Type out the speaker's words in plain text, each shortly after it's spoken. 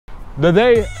The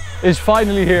day is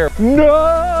finally here.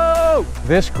 No!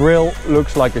 This grille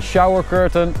looks like a shower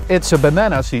curtain. It's a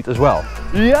banana seat as well.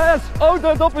 Yes!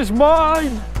 AutoTop is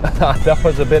mine! That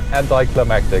was a bit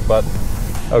anticlimactic, but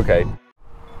okay.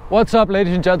 What's up,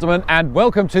 ladies and gentlemen, and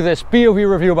welcome to this POV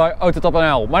review by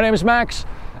AutoTopNL. My name is Max,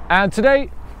 and today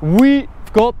we've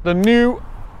got the new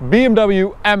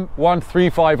BMW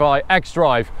M135i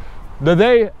xDrive. The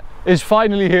day is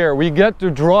finally here. We get to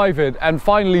drive it and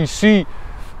finally see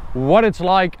what it's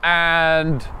like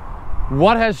and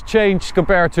what has changed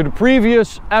compared to the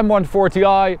previous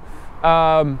M140i,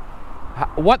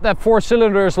 what that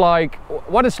four-cylinder is like,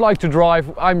 what it's like to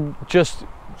drive. I'm just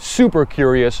super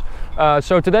curious.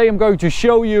 So today I'm going to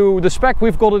show you the spec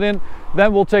we've got it in,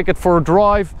 then we'll take it for a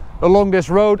drive along this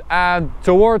road and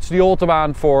towards the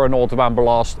Autobahn for an Autobahn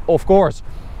blast, of course.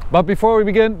 But before we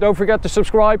begin, don't forget to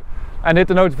subscribe and hit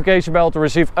the notification bell to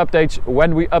receive updates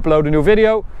when we upload a new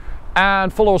video,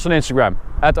 and follow us on Instagram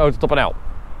at AutoTopNL.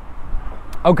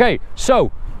 Okay,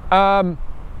 so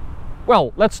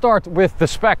well, let's start with the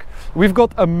spec. We've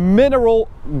got a mineral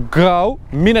grau,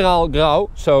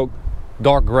 so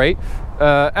dark gray,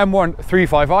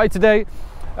 M135i today.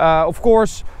 Of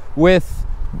course, with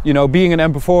being an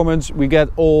M Performance, we get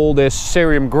all this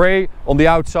cerium gray on the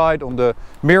outside, on the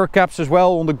mirror caps as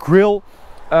well, on the grille.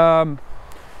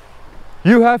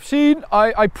 You have seen,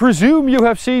 I presume you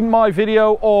have seen my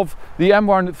video of the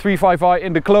M135i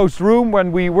in the closed room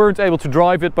when we weren't able to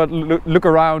drive it, but look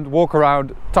around, walk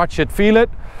around, touch it, feel it.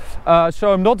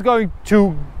 So I'm not going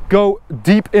to go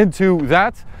deep into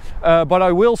that, but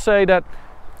I will say that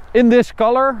in this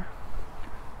color,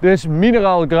 this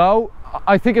mineral grau,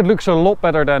 I think it looks a lot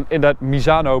better than in that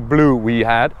Misano blue we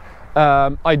had.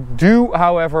 I do,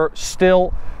 however,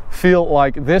 still feel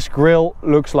like this grille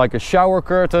looks like a shower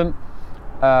curtain.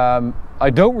 I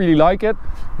don't really like it,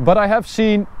 but I have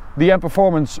seen the M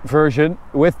Performance version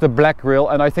with the black grille,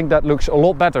 and I think that looks a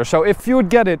lot better. So if you would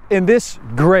get it in this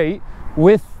gray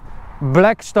with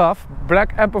black stuff,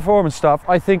 black M Performance stuff,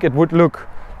 I think it would look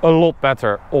a lot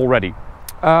better already.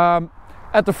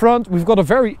 At the front, we've got a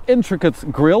very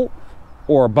intricate grille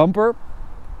or bumper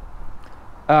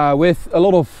with a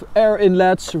lot of air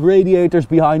inlets, radiators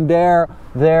behind there,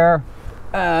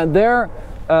 and there.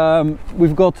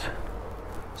 We've got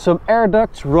some air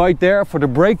ducts right there for the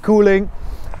brake cooling.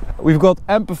 We've got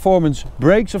M Performance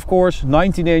brakes, of course,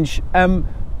 19-inch M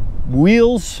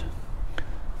wheels.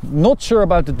 Not sure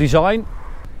about the design.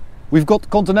 We've got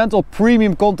Continental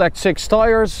Premium Contact 6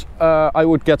 tires. I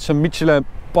would get some Michelin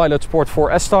Pilot Sport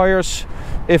 4S tires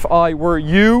if I were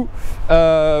you.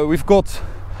 We've got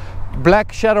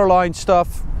black shadowline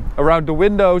stuff around the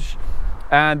windows,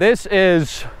 and this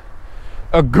is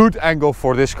a good angle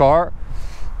for this car.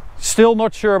 Still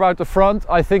not sure about the front.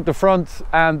 I think the front,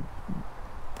 and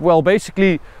well,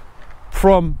 basically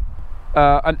from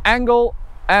an angle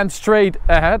and straight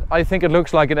ahead, I think it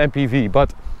looks like an MPV,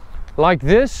 but like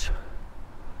this,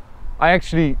 I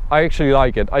actually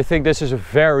like it. I think this is a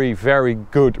very, very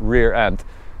good rear end.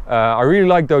 I really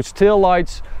like those tail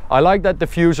lights. I like that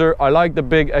diffuser. I like the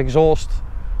big exhaust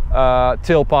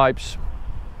tailpipes.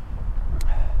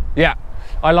 Yeah,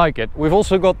 I like it. We've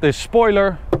also got this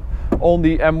spoiler on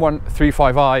the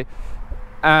M135i,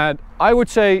 and I would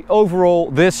say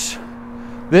overall this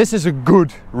is a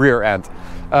good rear end.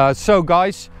 So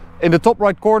guys, in the top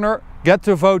right corner, get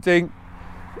to voting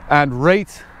and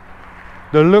rate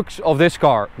the looks of this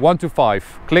car, 1 to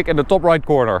 5. Click in the top right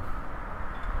corner.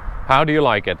 How do you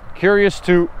like it? Curious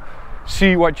to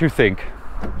see what you think.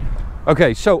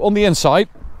 Okay, so on the inside,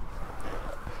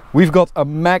 we've got a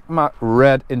magma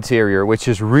red interior, which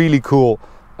is really cool,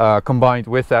 combined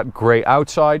with that gray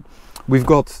outside. We've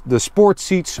got the sport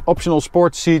seats, optional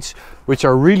sport seats, which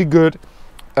are really good,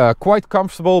 quite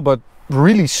comfortable, but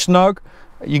really snug.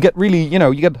 You get really,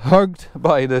 you get hugged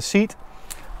by the seat.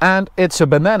 And it's a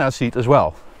banana seat as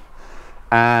well.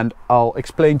 And I'll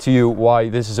explain to you why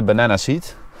this is a banana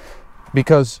seat.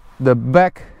 Because the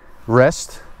back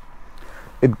rest,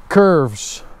 it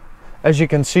curves, as you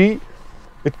can see,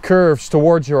 it curves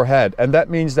towards your head. And that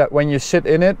means that when you sit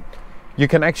in it, you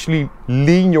can actually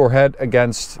lean your head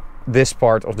against this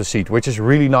part of the seat, which is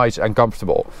really nice and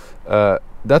comfortable.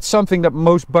 That's something that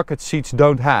most bucket seats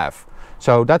don't have.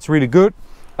 So that's really good.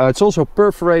 It's also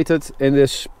perforated in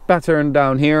this pattern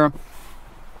down here.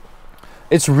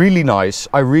 It's really nice.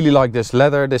 I really like this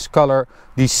leather, this color.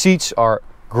 These seats are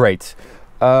great.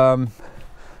 So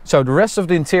the rest of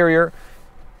the interior,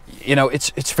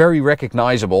 it's very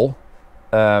recognizable,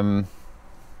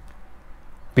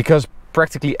 because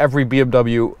practically every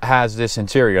BMW has this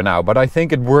interior now, but I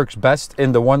think it works best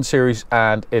in the 1 Series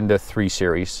and in the 3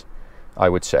 Series, I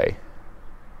would say.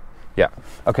 Yeah.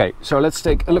 Okay, so let's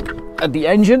take a look at the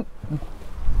engine.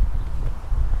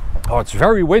 Oh, it's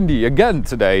very windy again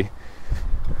today.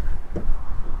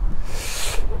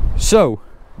 So,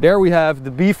 there we have the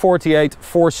B48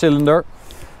 4-cylinder,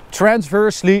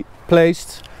 transversely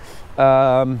placed.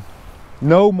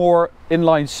 No more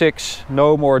inline 6,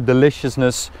 no more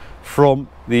deliciousness from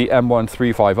the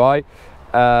M135i.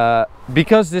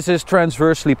 Because this is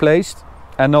transversely placed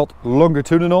and not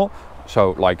longitudinal,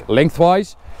 so like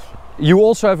lengthwise, you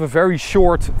also have a very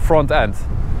short front end,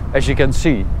 as you can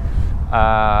see.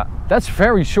 That's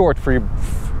very short for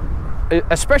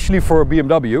especially for a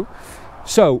BMW.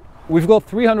 So we've got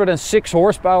 306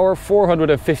 horsepower,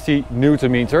 450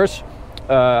 newton meters.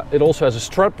 It also has a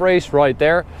strut brace right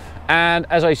there, and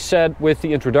as I said with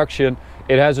the introduction,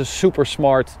 it has a super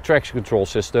smart traction control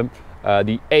system,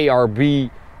 the ARB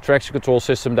traction control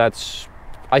system. That's,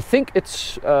 I think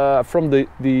it's from the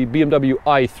BMW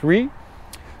i3,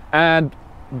 and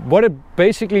what it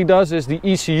basically does is the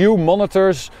ECU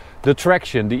monitors the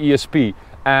traction, the ESP,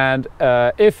 and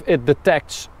if it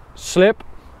detects slip,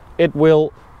 it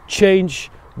will change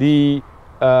the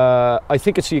I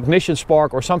think it's the ignition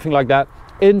spark or something like that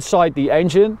inside the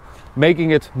engine,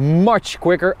 making it much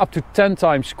quicker, up to 10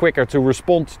 times quicker to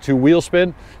respond to wheel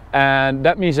spin. And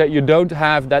that means that you don't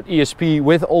have that ESP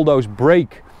with all those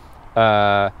brake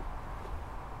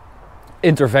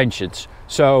interventions.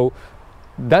 So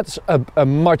that's a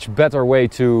much better way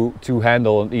to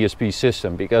handle an ESP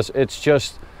system, because it's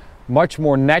just much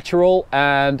more natural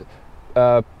and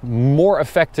more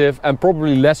effective and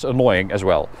probably less annoying as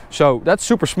well. So that's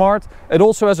super smart. It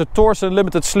also has a Torsen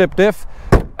limited slip diff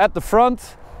at the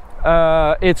front.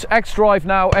 It's xDrive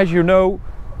now, as you know.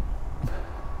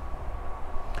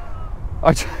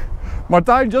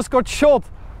 Martijn just got shot.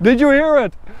 Did you hear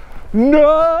it?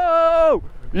 No!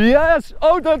 Yes!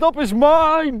 AutoTop is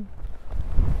mine!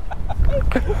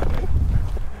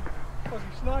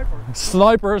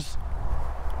 Snipers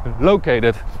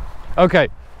located. Okay,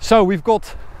 so we've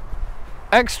got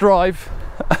xDrive.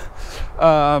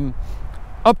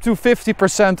 Up to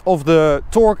 50% of the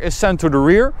torque is sent to the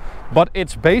rear, but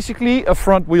it's basically a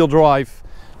front wheel drive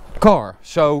car.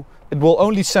 So it will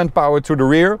only send power to the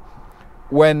rear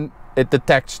when it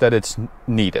detects that it's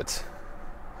needed.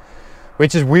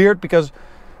 Which is weird, because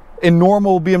in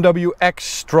normal BMW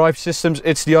xDrive systems,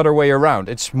 it's the other way around.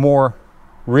 It's more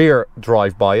rear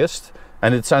drive biased,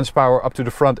 and it sends power up to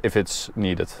the front if it's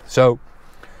needed. So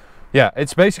yeah,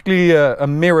 it's basically a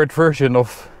mirrored version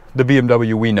of the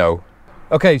BMW we know.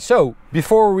 Okay, so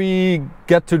before we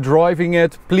get to driving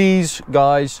it, please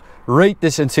guys, rate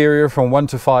this interior from 1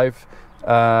 to 5.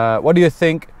 What do you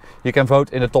think? You can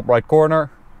vote in the top right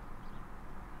corner.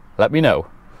 Let me know.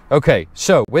 Okay,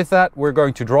 so with that, we're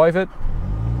going to drive it.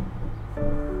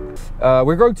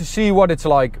 We're going to see what it's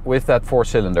like with that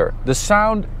 4-cylinder. The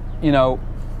sound, you know,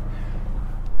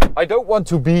 I don't want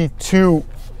to be too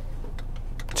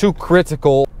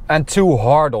critical and too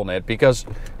hard on it, because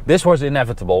this was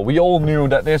inevitable. We all knew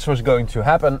that this was going to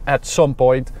happen at some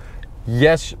point.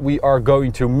 Yes, we are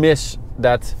going to miss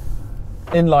that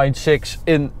inline 6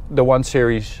 in the 1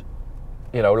 Series,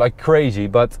 you know, like crazy,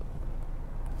 but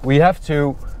we have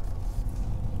to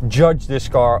judge this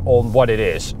car on what it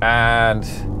is and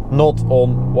not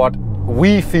on what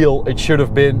we feel it should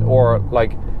have been, or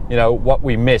like, you know, what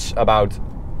we miss about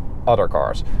other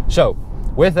cars. So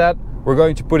with that, we're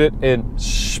going to put it in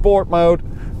sport mode.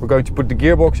 We're going to put the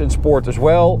gearbox in sport as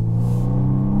well.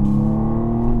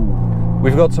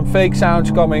 We've got some fake sounds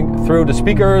coming through the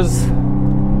speakers.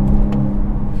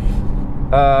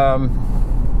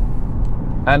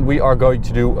 And we are going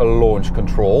to do a launch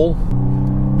control,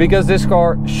 because this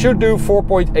car should do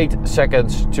 4.8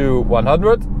 seconds to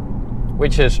 100,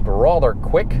 which is rather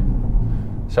quick.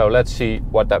 So let's see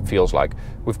what that feels like.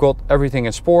 We've got everything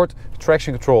in sport,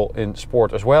 traction control in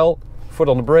sport as well, foot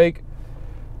on the brake,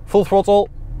 full throttle,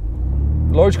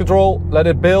 launch control, let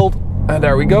it build, and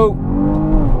there we go.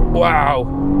 Wow!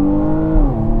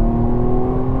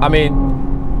 I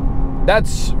mean,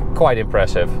 that's quite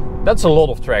impressive. That's a lot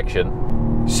of traction.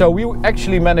 So we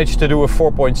actually managed to do a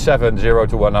 4.7 0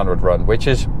 to 100 run, which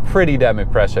is pretty damn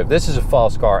impressive. This is a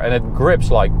fast car and it grips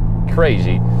like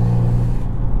crazy.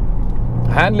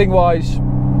 Handling wise,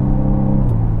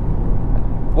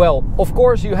 well, of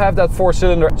course you have that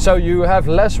 4-cylinder, so you have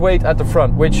less weight at the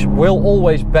front, which will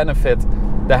always benefit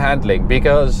the handling,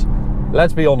 because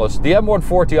let's be honest, the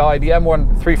M140i, the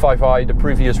M135i, the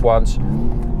previous ones,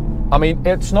 I mean,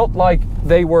 it's not like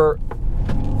they were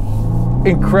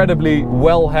incredibly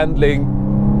well handling,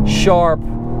 sharp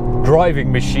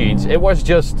driving machines. It was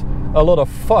just a lot of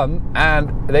fun,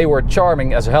 and they were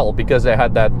charming as hell because they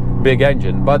had that big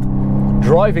engine. But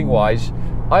driving wise,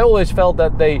 I always felt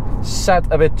that they sat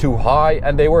a bit too high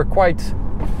and they were quite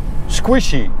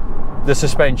squishy, the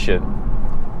suspension.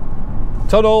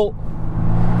 Tunnel.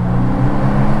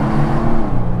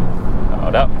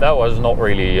 Oh, that was not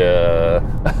really,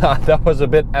 that was a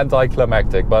bit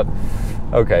anticlimactic, but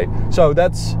okay. So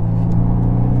that's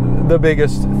the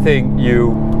biggest thing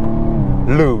you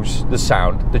lose, the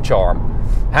sound, the charm.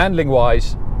 Handling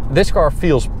wise, this car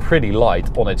feels pretty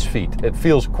light on its feet. It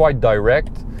feels quite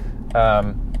direct.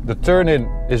 The turn-in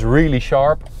is really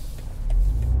sharp.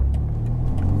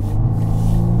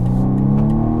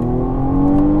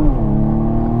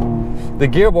 The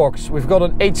gearbox, we've got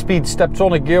an 8-speed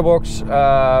Steptronic gearbox.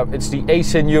 It's the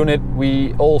ASIN unit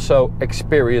we also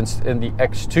experienced in the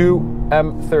X2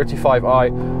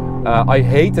 M135i. I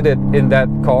hated it in that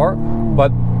car,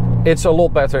 but it's a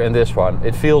lot better in this one.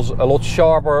 It feels a lot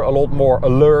sharper, a lot more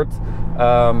alert.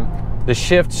 The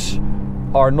shifts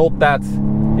are not that,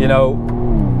 you know,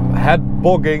 head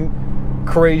bogging,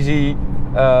 crazy.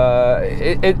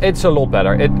 It's a lot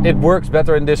better. It works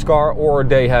better in this car, or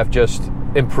they have just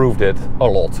improved it a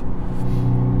lot.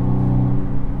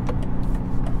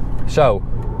 So,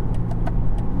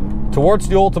 towards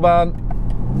the Autobahn,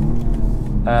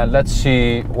 and let's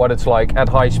see what it's like at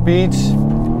high speeds.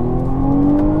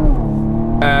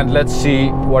 And let's see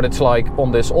what it's like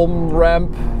on this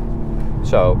on-ramp.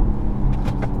 So,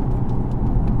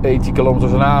 80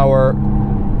 kilometers an hour,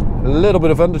 a little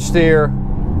bit of understeer,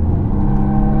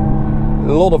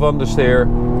 a lot of understeer,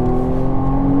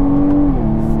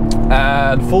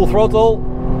 and full throttle.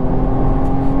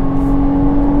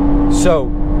 So,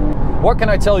 what can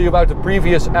I tell you about the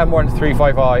previous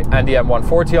M135i and the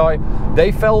M140i?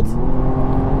 They felt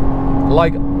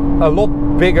like a lot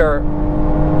bigger.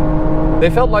 They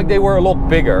felt like they were a lot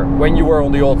bigger when you were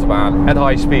on the Autobahn at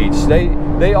high speeds.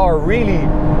 They are really,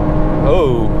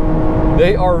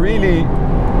 they are really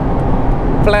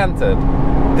planted.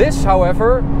 This,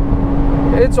 however,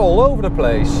 it's all over the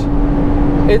place.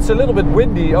 It's a little bit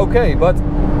windy, okay, but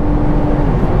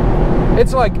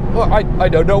it's like, well, I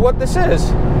don't know what this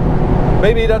is.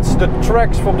 Maybe that's the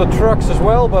tracks from the trucks as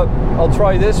well, but I'll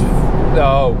try this.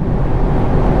 No.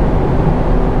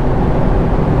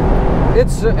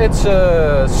 It's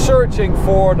searching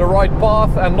for the right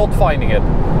path and not finding it.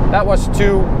 That was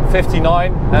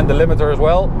 259 and the limiter as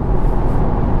well.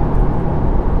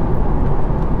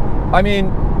 I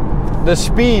mean, the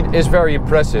speed is very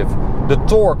impressive. The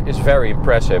torque is very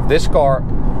impressive. This car,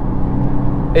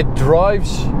 it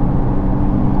drives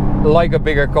like a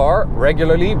bigger car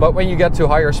regularly, but when you get to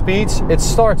higher speeds, it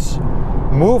starts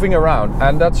moving around,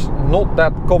 and that's not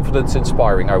that confidence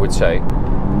inspiring, I would say.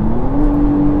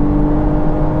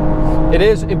 It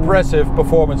is impressive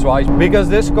performance wise because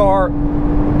this car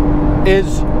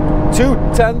is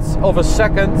 0.2 of a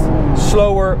second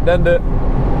slower than the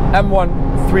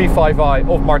M135i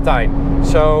of Martijn.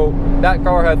 So that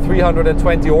car had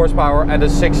 320 horsepower and a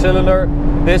 6-cylinder.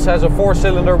 This has a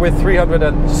 4-cylinder with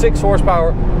 306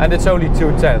 horsepower and it's only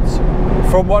 0.2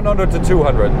 from 100 to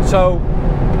 200. So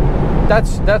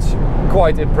that's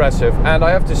quite impressive, and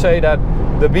I have to say that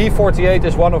the B48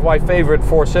 is one of my favorite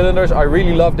 4-cylinders. I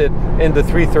really loved it in the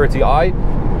 330i.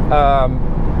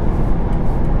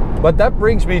 But that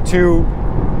brings me to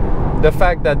the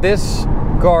fact that this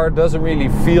car doesn't really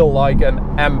feel like an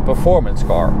M performance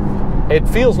car. It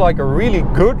feels like a really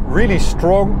good, really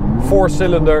strong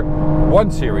 4-cylinder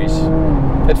 1 Series.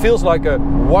 It feels like a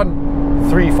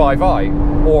 135i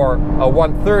or a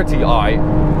 130i,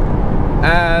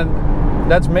 and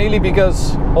that's mainly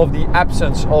because of the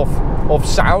absence of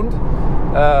sound,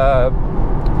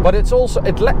 but it's also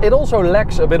it also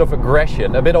lacks a bit of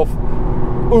aggression, a bit of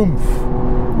oomph.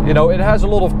 You know, it has a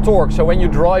lot of torque, so when you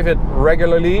drive it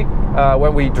regularly,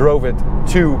 when we drove it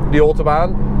to the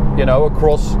Autobahn, you know,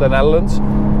 across the Netherlands,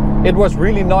 it was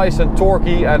really nice and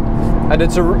torquey, and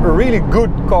it's a really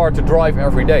good car to drive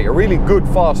every day, a really good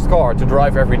fast car to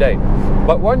drive every day.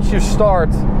 But once you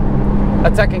start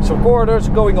attacking some corners,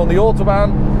 going on the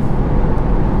Autobahn,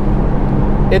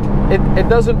 it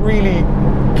doesn't really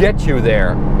get you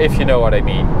there, if you know what I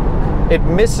mean. It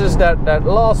misses that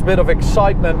last bit of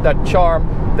excitement, that charm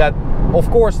that, of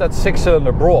course, that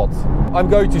 6-cylinder brought. I'm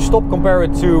going to stop compare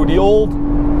it to the old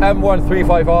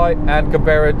M135i and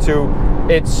compare it to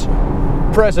its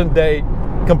present day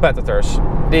competitors.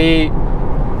 The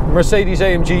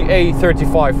Mercedes-AMG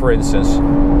A35, for instance.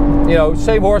 You know,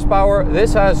 same horsepower,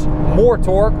 this has more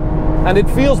torque, and it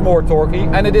feels more torquey,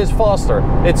 and it is faster.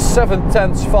 It's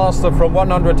 0.7 faster from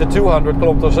 100 to 200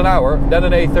 kilometers an hour than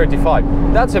an A35.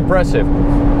 That's impressive.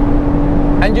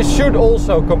 And you should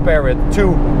also compare it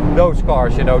to those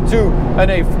cars, you know, to an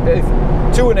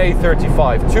to an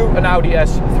A35, to an Audi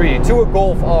S3, to a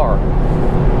Golf R.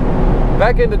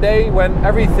 Back in the day when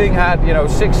everything had, you know,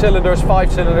 6 cylinders,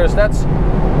 5 cylinders, that's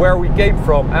where we came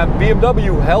from, and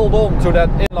BMW held on to that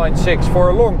inline 6 for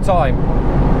a long time.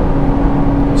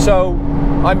 So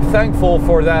I'm thankful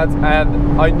for that,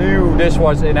 and I knew this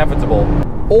was inevitable.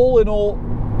 All in all,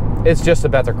 it's just a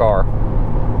better car.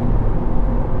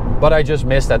 But I just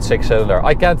missed that 6 cylinder.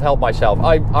 I can't help myself.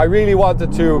 I really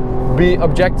wanted to be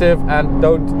objective and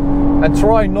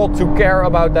try not to care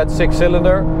about that 6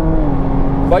 cylinder.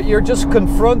 But you're just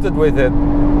confronted with it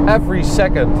every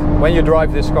second when you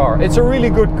drive this car. It's a really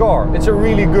good car. It's a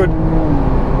really good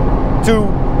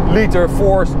 2-liter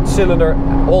 4-cylinder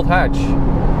old hatch.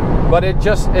 But it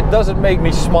doesn't make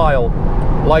me smile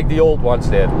like the old ones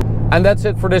did. And that's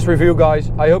it for this review, guys.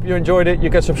 I hope you enjoyed it. You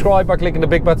can subscribe by clicking the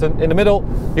big button in the middle.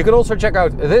 You can also check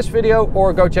out this video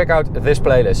or go check out this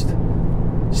playlist.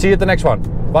 See you at the next one.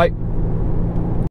 Bye.